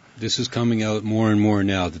that true? This is coming out more and more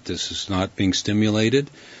now that this is not being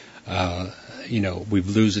stimulated. We're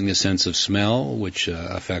losing the sense of smell, which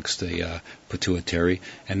affects the pituitary,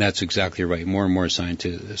 and that's exactly right. More and more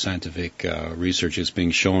scientific research is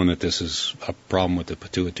being shown that this is a problem with the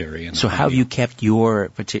pituitary. And so how have you kept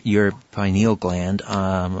your pineal gland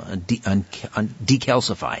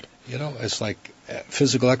decalcified? It's like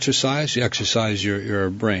physical exercise. You exercise your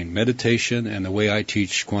brain. Meditation, and the way I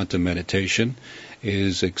teach quantum meditation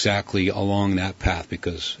is exactly along that path,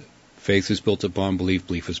 because Faith is built upon belief.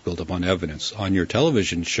 Belief is built upon evidence. On your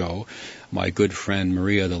television show, my good friend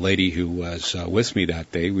Maria, the lady who was with me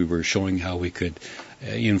that day, we were showing how we could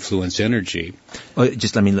influence energy. Well,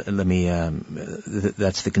 just let me.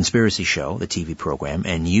 That's the Conspiracy Show, the TV program,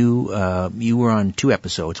 and you were on 2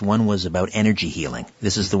 episodes. One was about energy healing.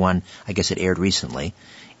 This is the one, I guess it aired recently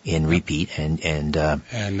in repeat, and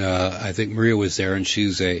I think Maria was there, and she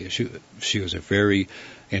was a very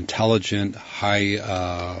intelligent,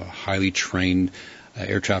 highly trained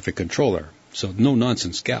air traffic controller. So no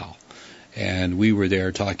nonsense gal. And we were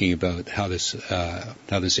there talking about how this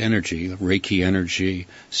energy, Reiki energy,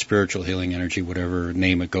 spiritual healing energy, whatever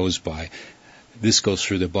name it goes by, this goes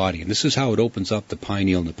through the body. And this is how it opens up the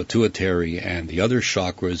pineal and the pituitary and the other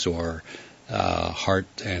chakras or heart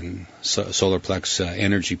and solar plex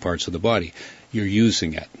energy parts of the body. You're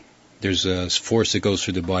using it. There's a force that goes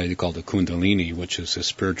through the body called the Kundalini, which is a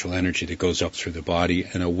spiritual energy that goes up through the body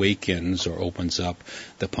and awakens or opens up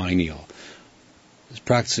the pineal.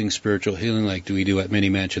 Practicing spiritual healing like we do at Mini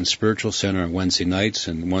Mansion Spiritual Center on Wednesday nights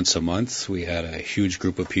and once a month. We had a huge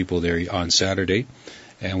group of people there on Saturday,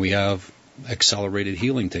 and we have accelerated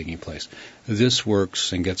healing taking place. This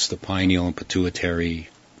works and gets the pineal and pituitary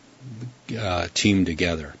team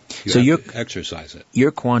together. You exercise it.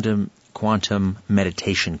 Your quantum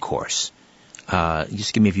meditation course.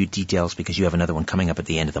 Just give me a few details because you have another one coming up at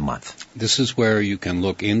the end of the month. This is where you can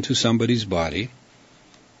look into somebody's body,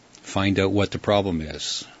 find out what the problem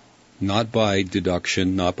is. Not by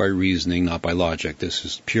deduction, not by reasoning, not by logic. This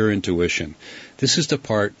is pure intuition. This is the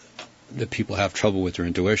part that people have trouble with their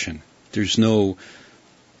intuition. There's no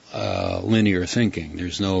linear thinking.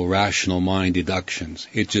 There's no rational mind deductions.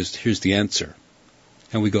 It just, here's the answer.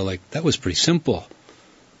 And we go like, that was pretty simple.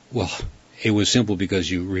 Well, it was simple because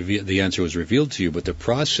the answer was revealed to you, but the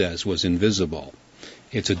process was invisible.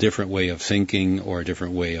 It's a different way of thinking or a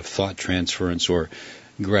different way of thought transference or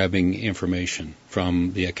grabbing information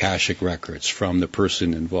from the Akashic records, from the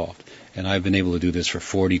person involved. And I've been able to do this for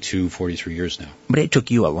 42, 43 years now. But it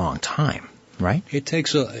took you a long time, right? It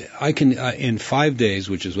takes in 5 days,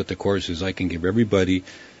 which is what the course is, I can give everybody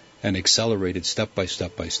an accelerated step by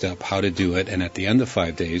step how to do it. And at the end of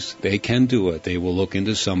 5 days, they can do it. They will look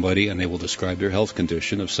into somebody and they will describe their health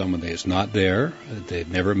condition of someone that is not there, that they've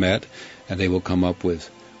never met, and they will come up with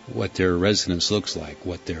what their residence looks like,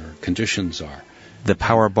 what their conditions are. The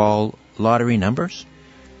Powerball lottery numbers?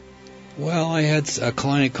 Well, I had a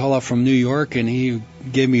client call up from New York, and he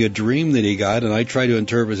gave me a dream that he got, and I tried to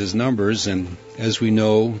interpret his numbers, and as we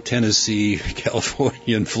know, Tennessee,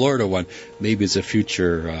 California, and Florida won. Maybe it's a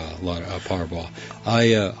future Powerball.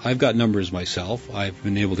 I've got numbers myself. I've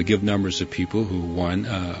been able to give numbers to people who won.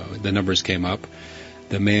 The numbers came up.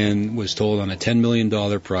 The man was told on a $10 million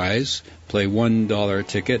prize, play $1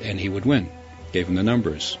 ticket, and he would win. Gave him the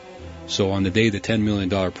numbers. So on the day the $10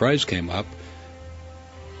 million prize came up,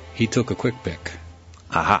 he took a quick pick.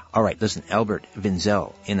 Aha. All right, listen, Albert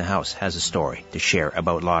Vinzel in the house has a story to share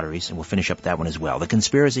about lotteries, and we'll finish up that one as well. The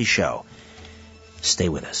Conspiracy Show. Stay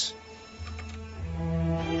with us.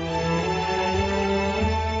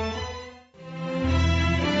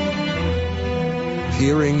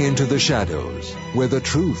 Peering into the shadows, where the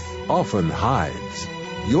truth often hides.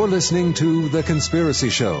 You're listening to The Conspiracy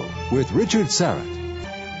Show with Richard Syrett.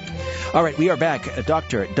 All right, we are back.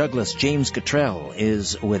 Dr. Douglas James Cottrell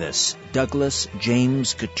is with us.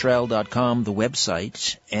 DouglasJamesCottrell.com, the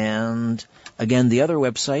website, and again, the other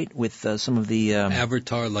website with some of the...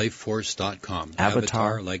 AvatarLifeForce.com.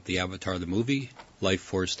 Avatar, like the Avatar the movie,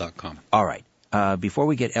 lifeforce.com. All right. Before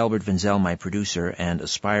we get Albert Vinzel, my producer and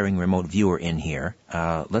aspiring remote viewer, in here,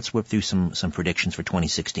 let's whip through some predictions for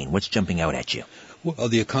 2016. What's jumping out at you? Well,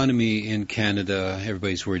 the economy in Canada,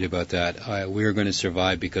 everybody's worried about that. We're going to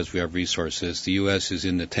survive because we have resources. The U.S. is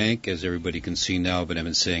in the tank, as everybody can see now, but I've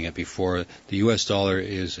been saying it before. The U.S. dollar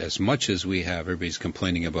is, as much as we have, everybody's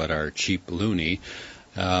complaining about our cheap loonie,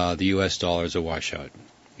 the U.S. dollar is a washout.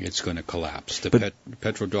 It's going to collapse. The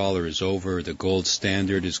petrodollar is over. The gold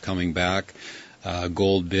standard is coming back.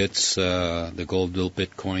 Gold bits, the gold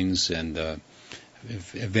bitcoins, and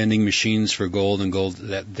vending machines for gold and gold,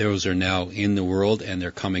 those are now in the world and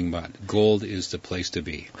they're coming back. Gold is the place to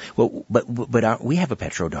be. Well, but we have a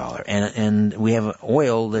petrodollar and we have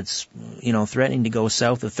oil that's threatening to go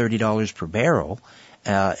south of $30 per barrel.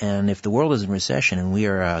 And if the world is in recession and we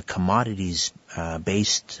are a commodities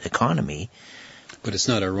based economy. But it's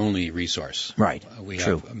not our only resource. Right.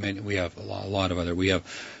 True. We have a lot of other.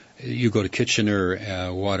 You go to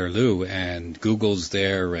Kitchener, Waterloo, and Google's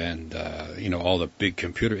there, and all the big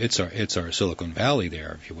computer. It's our Silicon Valley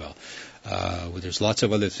there, if you will. There's lots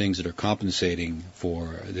of other things that are compensating for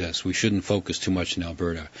this. We shouldn't focus too much in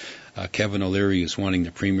Alberta. Kevin O'Leary is wanting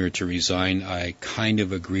the Premier to resign. I kind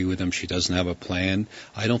of agree with him. She doesn't have a plan.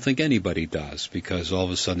 I don't think anybody does, because all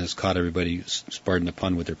of a sudden it's caught everybody, pardon the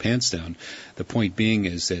pun, with their pants down. The point being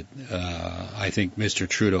is that I think Mr.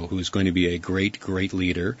 Trudeau, who is going to be a great, great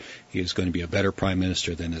leader, he is going to be a better Prime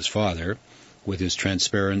Minister than his father, with his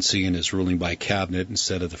transparency and his ruling by cabinet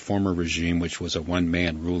instead of the former regime, which was a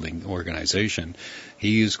one-man ruling organization.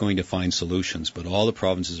 He is going to find solutions, but all the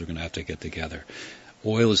provinces are going to have to get together.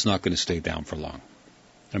 Oil is not going to stay down for long.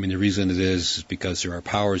 I mean, the reason it is because there are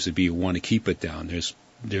powers that be who want to keep it down.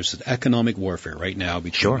 There's an economic warfare right now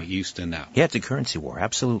between the East and now. Yeah, it's a currency war,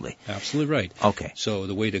 absolutely. Absolutely right. Okay. So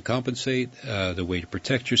the way to compensate, the way to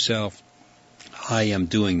protect yourself, I am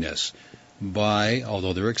doing this. Buy,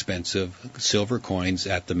 although they're expensive, silver coins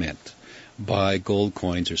at the mint. Buy gold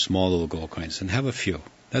coins or small little gold coins and have a few.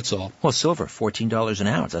 That's all. Well, silver, $14 an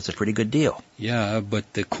ounce. That's a pretty good deal. Yeah,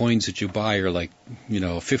 but the coins that you buy are like,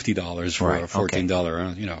 $50 for a $14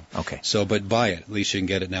 ounce, Okay. So, but buy it. At least you can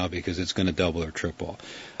get it now because it's going to double or triple.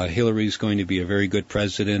 Hillary's going to be a very good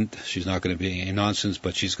president. She's not going to be any nonsense,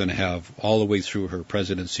 but she's going to have, all the way through her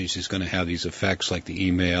presidency, she's going to have these effects like the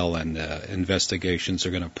email and investigations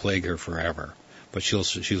are going to plague her forever. But she'll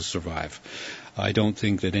survive. I don't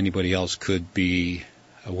think that anybody else could be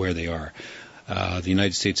where they are. The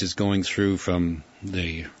United States is going through from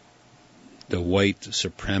the white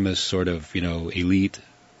supremacist sort of, elite,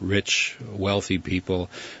 rich, wealthy people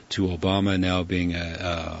to Obama now being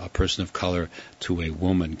a person of color to a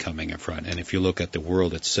woman coming in front. And if you look at the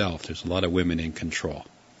world itself, there's a lot of women in control.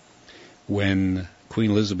 When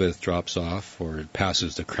Queen Elizabeth drops off, or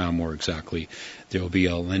passes the crown more exactly, there will be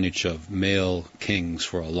a lineage of male kings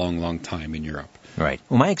for a long, long time in Europe. Right.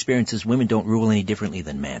 Well, my experience is women don't rule any differently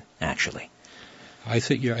than men, actually. I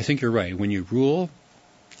think you're right. When you rule,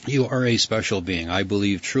 you are a special being. I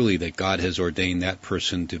believe truly that God has ordained that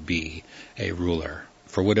person to be a ruler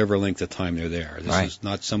for whatever length of time they're there. This is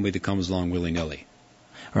not somebody that comes along willy-nilly.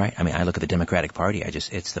 Right. I mean, I look at the Democratic Party.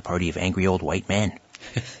 It's the party of angry old white men.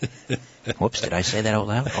 Whoops, did I say that out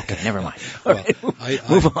loud? Okay, never mind. Well,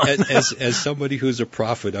 Move on. As somebody who's a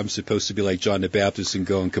prophet, I'm supposed to be like John the Baptist and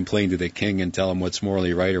go and complain to the king and tell him what's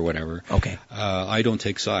morally right or whatever. Okay. I don't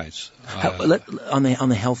take sides. On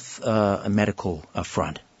the health medical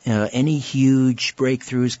front, any huge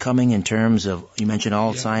breakthroughs coming in terms of, you mentioned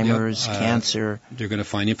Alzheimer's, cancer? They're going to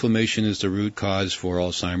find inflammation as the root cause for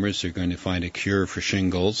Alzheimer's. They're going to find a cure for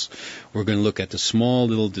shingles. We're going to look at the small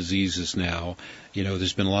little diseases now.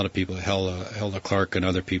 There's been a lot of people, Hilda Clark and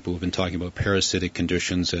other people who have been talking about parasitic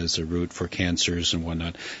conditions as the root for cancers and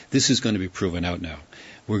whatnot. This is going to be proven out now.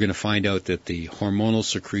 We're going to find out that the hormonal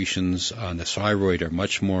secretions on the thyroid are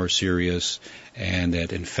much more serious, and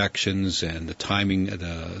that infections and the timing,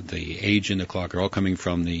 the age in the clock are all coming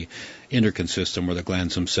from the endocrine system or the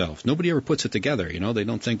glands themselves. Nobody ever puts it together, They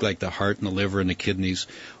don't think like the heart and the liver and the kidneys.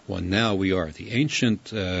 Well, now we are. The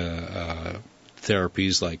ancient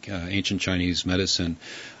therapies like ancient Chinese medicine,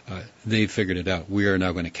 they've figured it out. We are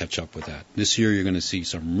now going to catch up with that. This year you're going to see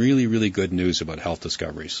some really, really good news about health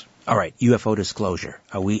discoveries. All right, UFO disclosure.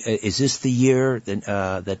 Is this the year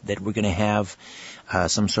that we're going to have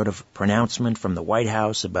some sort of pronouncement from the White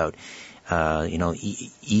House about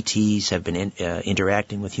ETs have been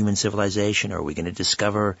interacting with human civilization? Or are we going to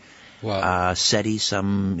discover SETI,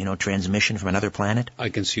 some transmission from another planet? I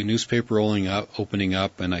can see a newspaper opening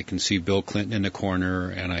up, and I can see Bill Clinton in the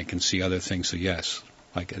corner, and I can see other things. So yes,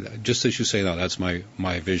 just as you say that, that's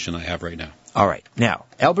my vision I have right now. All right. Now,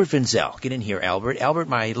 Albert Vinzel. Get in here, Albert. Albert,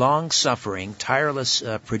 my long-suffering, tireless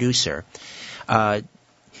producer,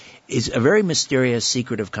 is a very mysterious,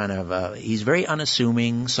 secretive kind of, he's very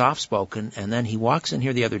unassuming, soft-spoken, and then he walks in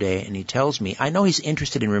here the other day and he tells me, I know he's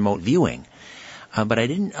interested in remote viewing, but I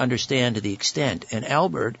didn't understand to the extent. And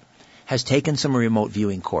Albert has taken some remote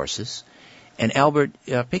viewing courses. And Albert,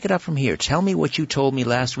 pick it up from here. Tell me what you told me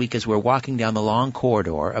last week as we're walking down the long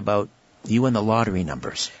corridor about you and the lottery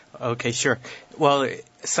numbers. Okay, sure. Well,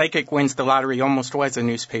 Psychic Wins the Lottery almost was a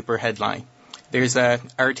newspaper headline. There's a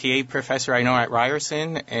RTA professor I know at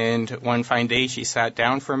Ryerson, and one fine day she sat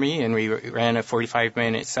down for me, and we ran a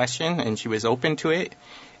 45-minute session, and she was open to it.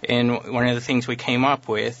 And one of the things we came up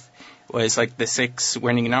with was like the 6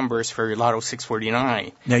 winning numbers for Lotto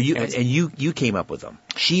 649. Now you came up with them.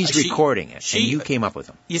 She's recording it, and you came up with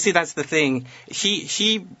them. You see, that's the thing.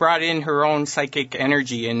 She brought in her own psychic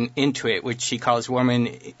energy into it, which she calls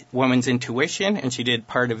woman's intuition, and she did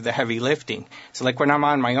part of the heavy lifting. So like when I'm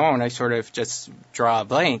on my own, I sort of just draw a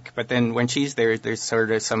blank, but then when she's there, there's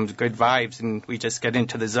sort of some good vibes, and we just get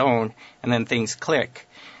into the zone, and then things click.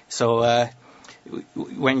 So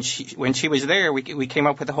when she was there, we came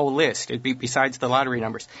up with a whole list. It'd be besides the lottery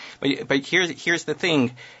numbers. But here's the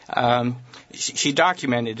thing. She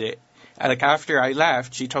documented it. Like after I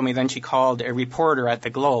left, she told me then she called a reporter at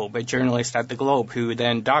the Globe, a journalist at the Globe, who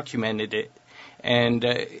then documented it. And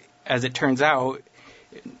as it turns out,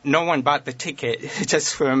 no one bought the ticket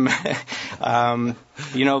just from,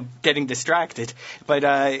 getting distracted.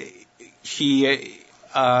 But she.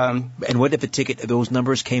 And what if the ticket? Those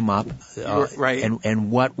numbers came up, right?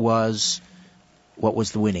 And what was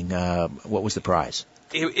the winning? What was the prize?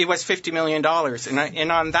 It was $50 million,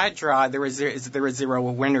 and on that draw there was 0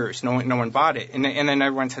 winners. No one bought it, and then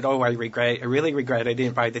everyone said, "Oh, I really regret I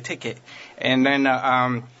didn't buy the ticket." And then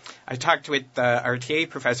I talked with the RTA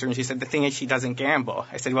professor, and she said the thing is she doesn't gamble.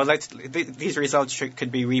 I said, "Well, these results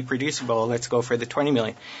could be reproducible. Let's go for the $20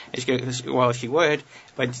 million." And she goes, "Well, she would,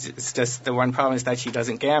 but it's just the one problem is that she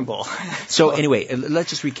doesn't gamble." So anyway, let's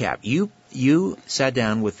just recap. You sat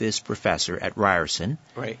down with this professor at Ryerson.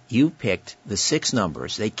 Right. You picked the 6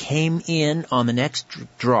 numbers. They came in on the next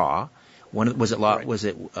draw. Was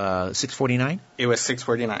it 649? It was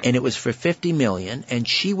 649. And it was for $50 million. And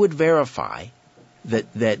she would verify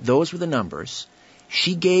that those were the numbers.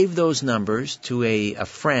 She gave those numbers to a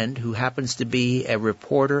friend who happens to be a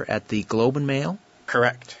reporter at the Globe and Mail.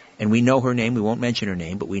 Correct. And we know her name. We won't mention her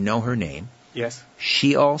name, but we know her name. Yes.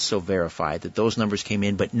 She also verified that those numbers came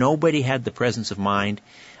in, but nobody had the presence of mind.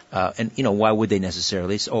 And why would they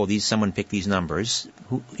necessarily? Someone picked these numbers.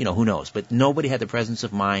 Who knows? But nobody had the presence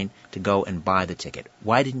of mind to go and buy the ticket.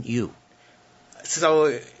 Why didn't you?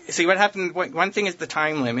 So, see, what happened, one thing is the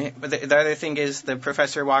time limit, but the other thing is the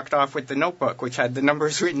professor walked off with the notebook, which had the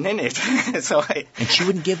numbers written in it. And she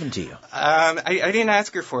wouldn't give them to you? I didn't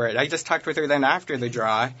ask her for it. I just talked with her then after the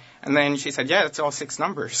draw, and then she said, yeah, it's all 6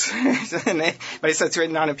 numbers. But it's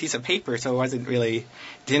written on a piece of paper, so it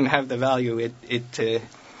didn't have the value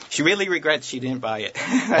she really regrets she didn't buy it.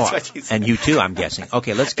 That's what she said. And you too, I'm guessing.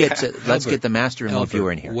 Okay, let's get the master and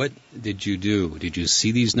viewer in here. What did you do? Did you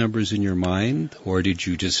see these numbers in your mind, or did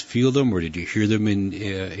you just feel them, or did you hear them in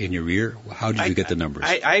your ear? How did you get the numbers?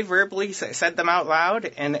 I verbally said them out loud,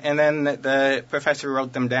 and then the professor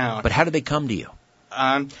wrote them down. But how did they come to you?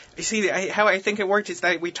 You see, how I think it worked is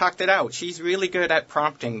that we talked it out. She's really good at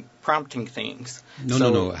prompting things.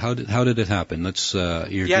 No. How did it happen? Let's.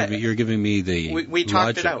 You're giving me the. We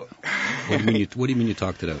talked it out. What do you mean you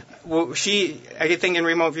talked it out? Well, I think in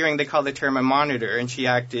remote viewing they call the term a monitor, and she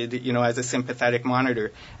acted, as a sympathetic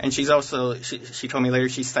monitor. And she's also, she told me later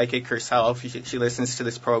she's psychic herself. She listens to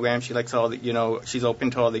this program. She likes all the, she's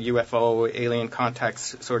open to all the UFO, alien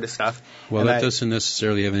contacts sort of stuff. Well, that doesn't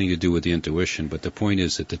necessarily have anything to do with the intuition, but the point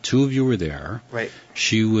is that the two of you were there. Right.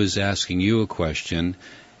 She was asking you a question.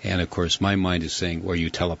 And, of course, my mind is saying, were you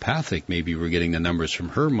telepathic? Maybe you were getting the numbers from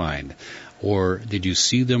her mind. Or did you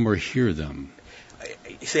see them or hear them?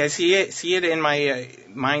 I see it in my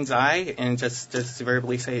mind's eye, and just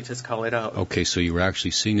verbally say it, just call it out. Okay, so you were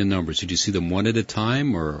actually seeing the numbers. Did you see them one at a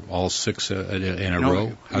time or all 6 in a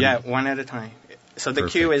row? One at a time. So the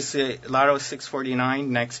cue is Lotto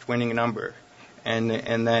 649, next winning number. And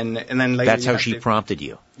then later. That's how she prompted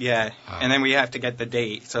you. Yeah, and then we have to get the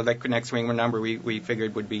date. So that next winning number we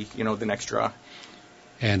figured would be the next draw.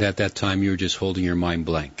 And at that time you were just holding your mind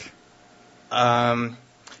blank.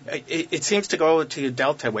 It seems to go to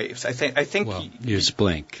delta waves. I think. Well, it's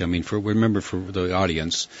blank. I mean, remember for the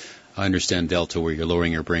audience, I understand delta where you're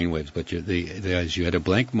lowering your brain waves, but as you had a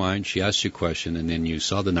blank mind, she asked you a question, and then you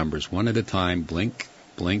saw the numbers one at a time. Blink,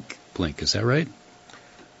 blink, blink. Is that right?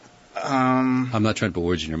 I'm not trying to put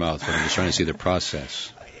words in your mouth, but I'm just trying to see the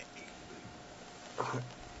process.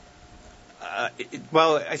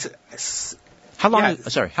 How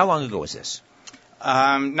long ago was this?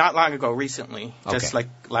 Not long ago, recently. Okay. Just like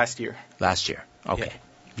last year. Last year. Okay. Yeah.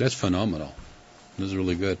 That's phenomenal. This is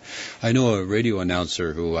really good. I know a radio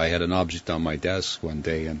announcer who I had an object on my desk one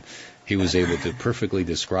day, and he was able to perfectly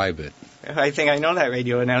describe it. I think I know that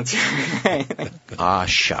radio announcer.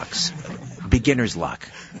 Shucks. Beginner's luck.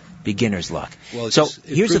 Well, so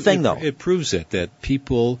here's the thing, though. It proves it, that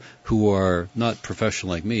people who are not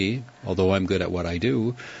professional like me, although I'm good at what I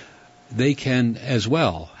do, they can as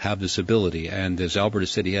well have this ability. And as Albert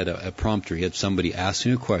has said, he had a prompter. He had somebody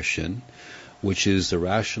asking a question, which is the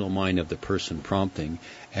rational mind of the person prompting,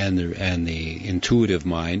 and the intuitive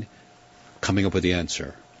mind coming up with the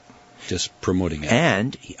answer. Just promoting it.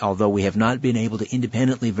 And although we have not been able to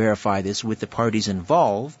independently verify this with the parties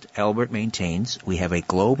involved, Albert maintains we have a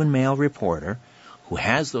Globe and Mail reporter who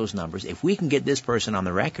has those numbers. If we can get this person on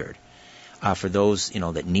the record, for those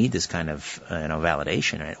that need this kind of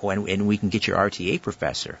validation, and we can get your RTA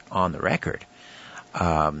professor on the record,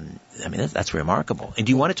 I mean, that's remarkable. And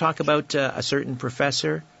do you want to talk about a certain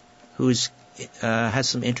professor who's has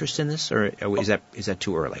some interest in this, or is that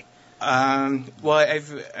too early? Well,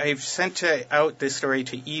 I've sent out this story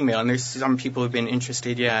to email, and there's some people who've been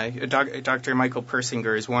interested. Yeah, Dr. Michael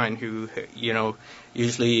Persinger is one who,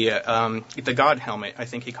 usually the God helmet, I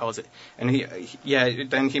think he calls it. And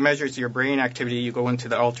then he measures your brain activity. You go into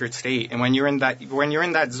the altered state, and when you're in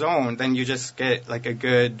that zone, then you just get like a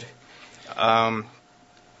good.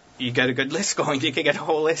 You get a good list going. You can get a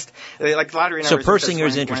whole list. Like lottery numbers. So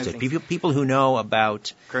Persinger's interested. People who know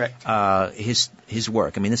about correct his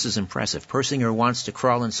work. I mean, this is impressive. Persinger wants to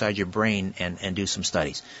crawl inside your brain and do some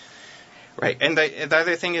studies. Right, and the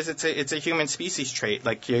other thing is it's a human species trait.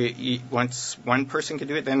 Like once one person can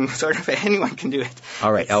do it, then sort of anyone can do it.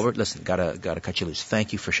 All right, Albert. Listen, gotta cut you loose.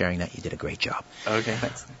 Thank you for sharing that. You did a great job. Okay,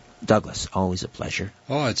 thanks. Douglas, always a pleasure.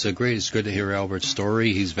 Oh, it's good to hear Albert's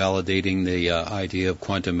story. He's validating the idea of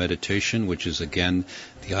quantum meditation, which is, again,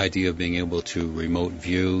 the idea of being able to remote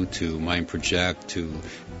view, to mind project, to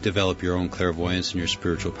develop your own clairvoyance and your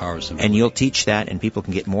spiritual powers. And you'll teach that, and people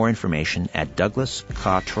can get more information at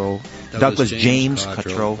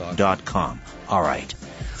DouglasJamesCottrell.com. All right.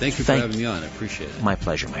 Thank you for having me on. I appreciate it. My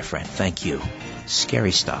pleasure, my friend. Thank you.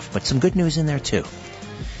 Scary stuff, but some good news in there, too.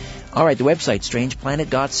 All right, the website,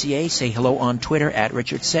 strangeplanet.ca. Say hello on Twitter at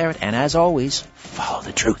Richard Serrett. And as always, follow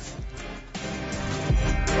the truth.